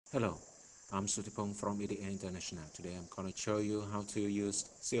Hello, I'm Sutipong from EDA International. Today I'm going to show you how to use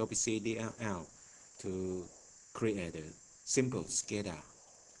COPC DLL to create a simple SCADA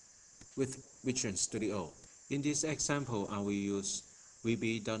with Visual Studio. In this example, I will use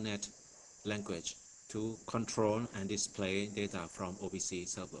VB.NET language to control and display data from OPC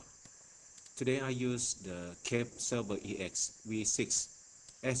server. Today I use the CAPE server EX v6.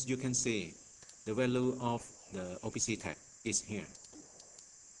 As you can see, the value of the OPC tag is here.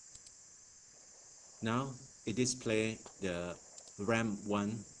 Now it displays the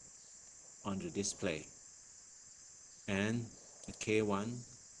RAM1 on the display and the K1.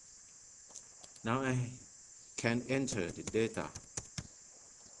 Now I can enter the data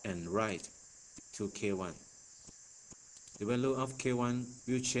and write to K1. The value of K1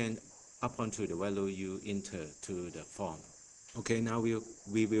 will change up onto the value you enter to the form. Okay, now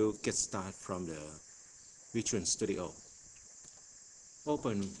we will get started from the Visual Studio.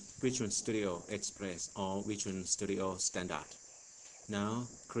 Open Visual Studio Express or Visual Studio Standard. Now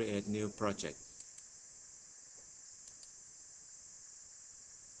create new project.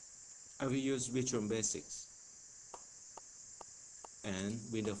 I will use Visual Basics and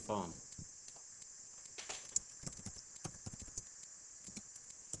Window Form.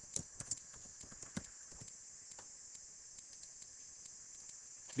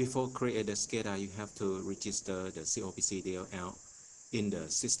 Before create the SCADA, you have to register the COPC DLL in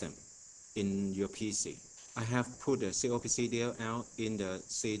the system in your PC. I have put the COPC DLL in the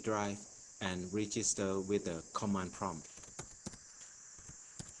C drive and register with the command prompt.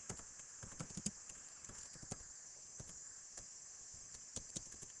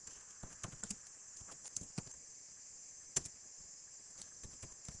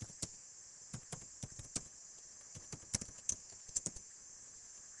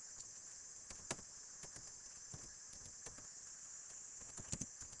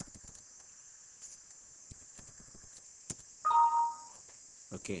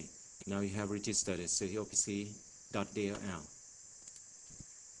 Okay, now you have registered the COPC.dll.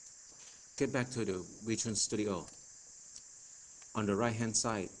 Get back to the Visual Studio. On the right hand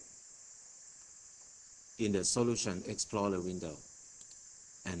side, in the Solution Explorer window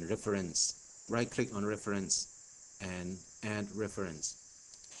and Reference, right click on Reference and Add Reference.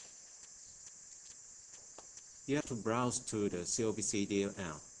 You have to browse to the COPC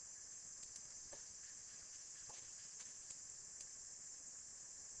DLL.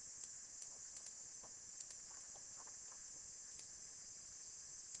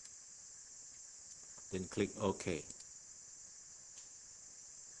 Then click OK.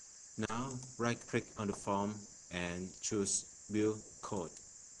 Now right click on the form and choose Build Code.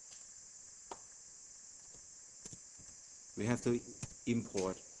 We have to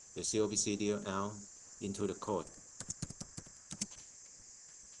import the COPC DLL into the code.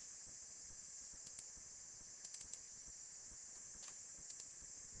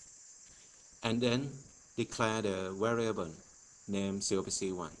 And then declare the variable named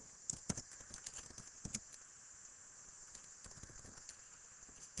COPC1.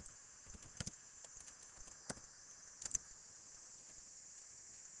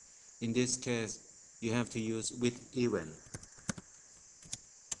 In this case, you have to use with event.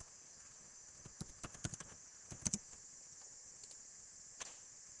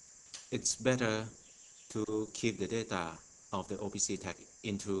 It's better to keep the data of the OPC tag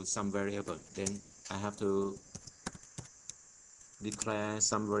into some variable. Then I have to declare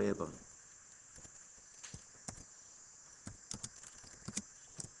some variable.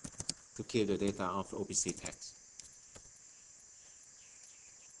 To keep the data of OPC tags.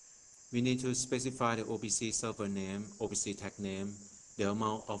 We need to specify the OPC server name, OPC tag name, the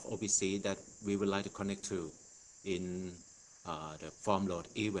amount of OPC that we would like to connect to in the form load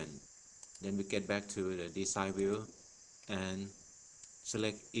event. Then we get back to the design view and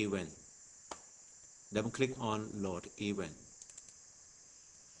select event. Double click on load event.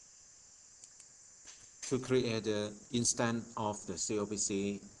 To create the instance of the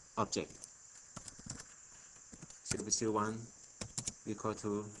COPC object. COPC1 equal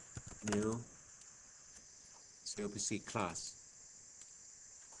to new COPC class.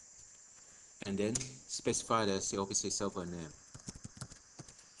 And then specify the COPC server name.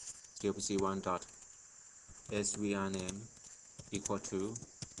 COPC1.svr name equal to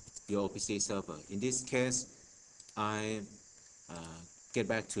your OPC server. In this case, I get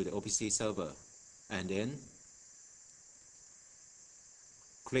back to the OPC server and then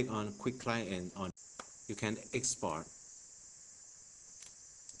click on Quick Client on. You can export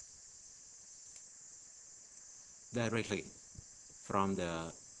directly from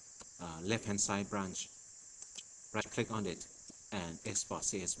the left-hand side branch. Right click on it and export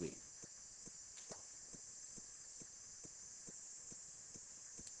CSV.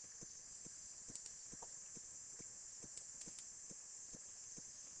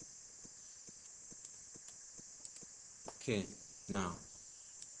 Okay, now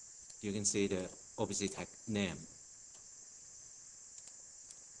you can see the OPC tag name.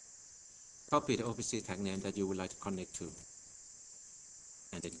 Copy the OPC tag name that you would like to connect to,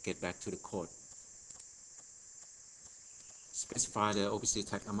 and then get back to the code. Specify the OPC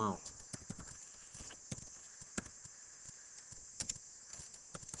tag amount.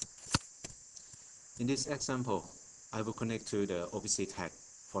 In this example, I will connect to the OPC tag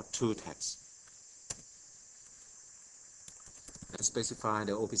for 2 tags. And specify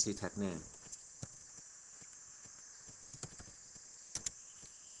the OPC tag name.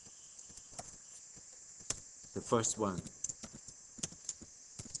 The first one.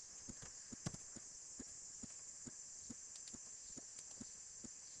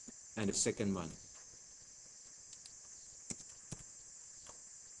 And the second one.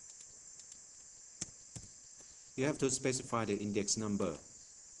 You have to specify the index number.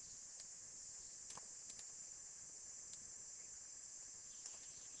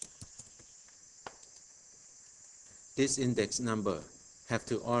 This index number have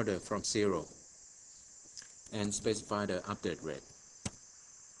to order from 0 and specify the update rate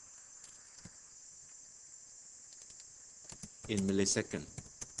in millisecond.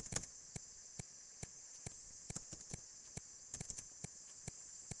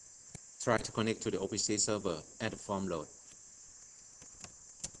 Try to connect to the OPC server at the form load.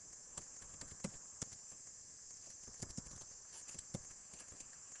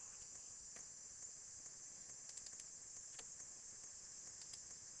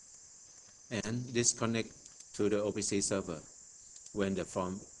 And disconnect to the OPC server when the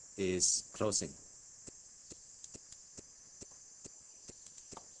form is closing.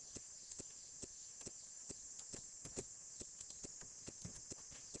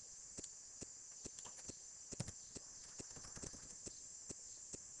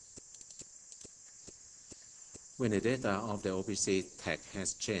 When the data of the OPC tag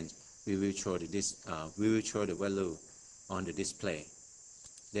has changed, we will show the value on the display.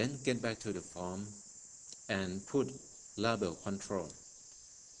 Then get back to the form and put label control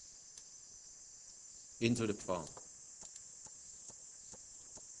into the form.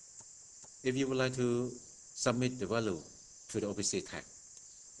 If you would like to submit the value to the OPC tag,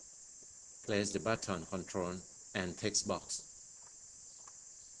 place the button control and text box.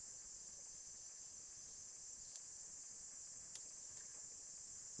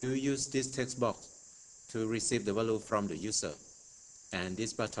 You will use this text box to receive the value from the user and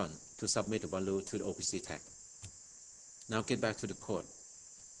this button to submit the value to the OPC tag. Now get back to the code.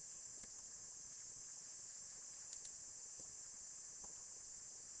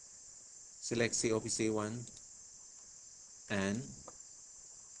 Select COPC1 and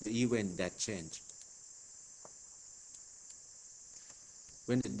the event that changed.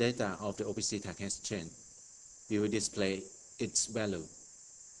 When the data of the OPC tag has changed, we will display its value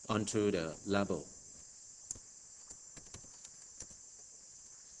onto the label.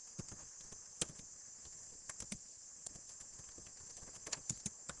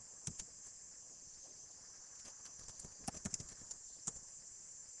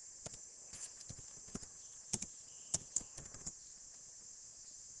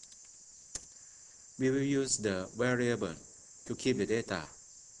 We will use the variable to keep the data.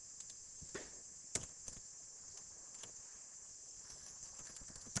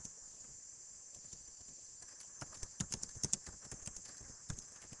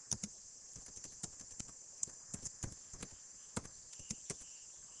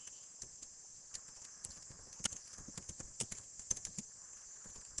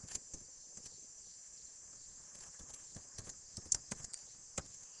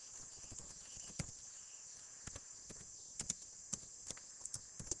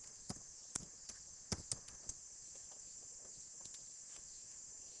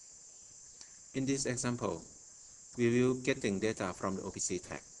 In this example, we will getting data from the OPC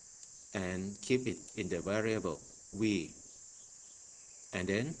tag and keep it in the variable v, and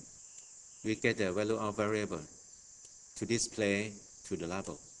then we get the value of variable to display to the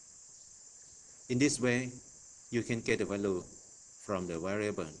label. In this way, you can get the value from the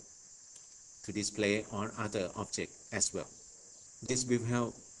variable to display on other objects as well. This will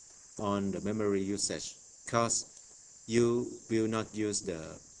help on the memory usage because you will not use the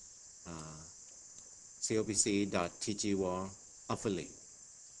COPC.tgwall often.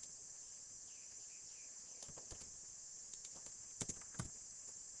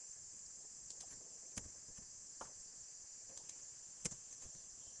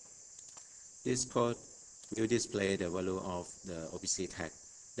 This code will display the value of the OPC tag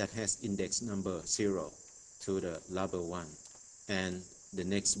that has index number 0 to the label 1 and the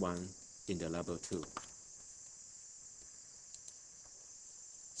next one in the label 2.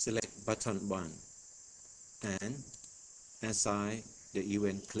 Select button 1 and assign the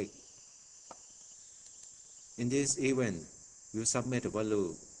event click. In this event, we'll submit the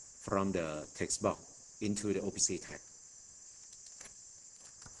value from the text box into the OPC tag.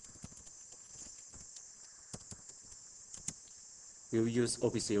 We'll use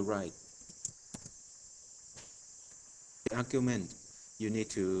OPC write. The argument, you need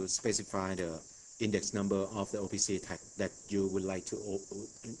to specify the index number of the OPC tag that you would like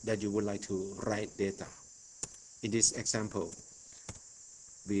to write data. In this example,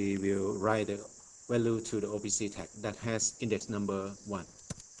 we will write the value to the OPC tag that has index number 1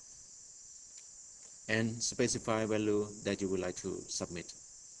 and specify value that you would like to submit.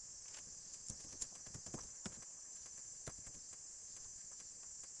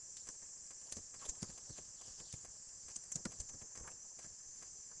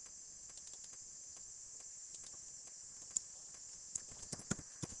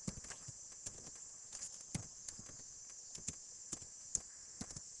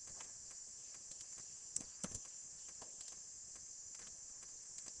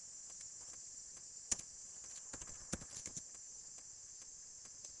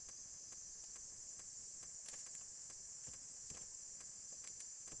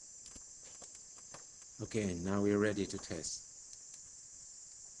 Okay, now we're ready to test.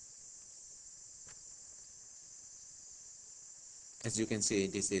 As you can see,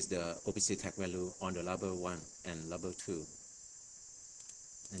 this is the OPC tag value on the label 1 and label 2.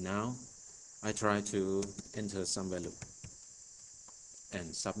 And now I try to enter some value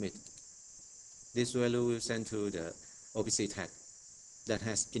and submit. This value will send to the OPC tag that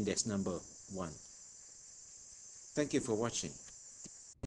has index number 1. Thank you for watching.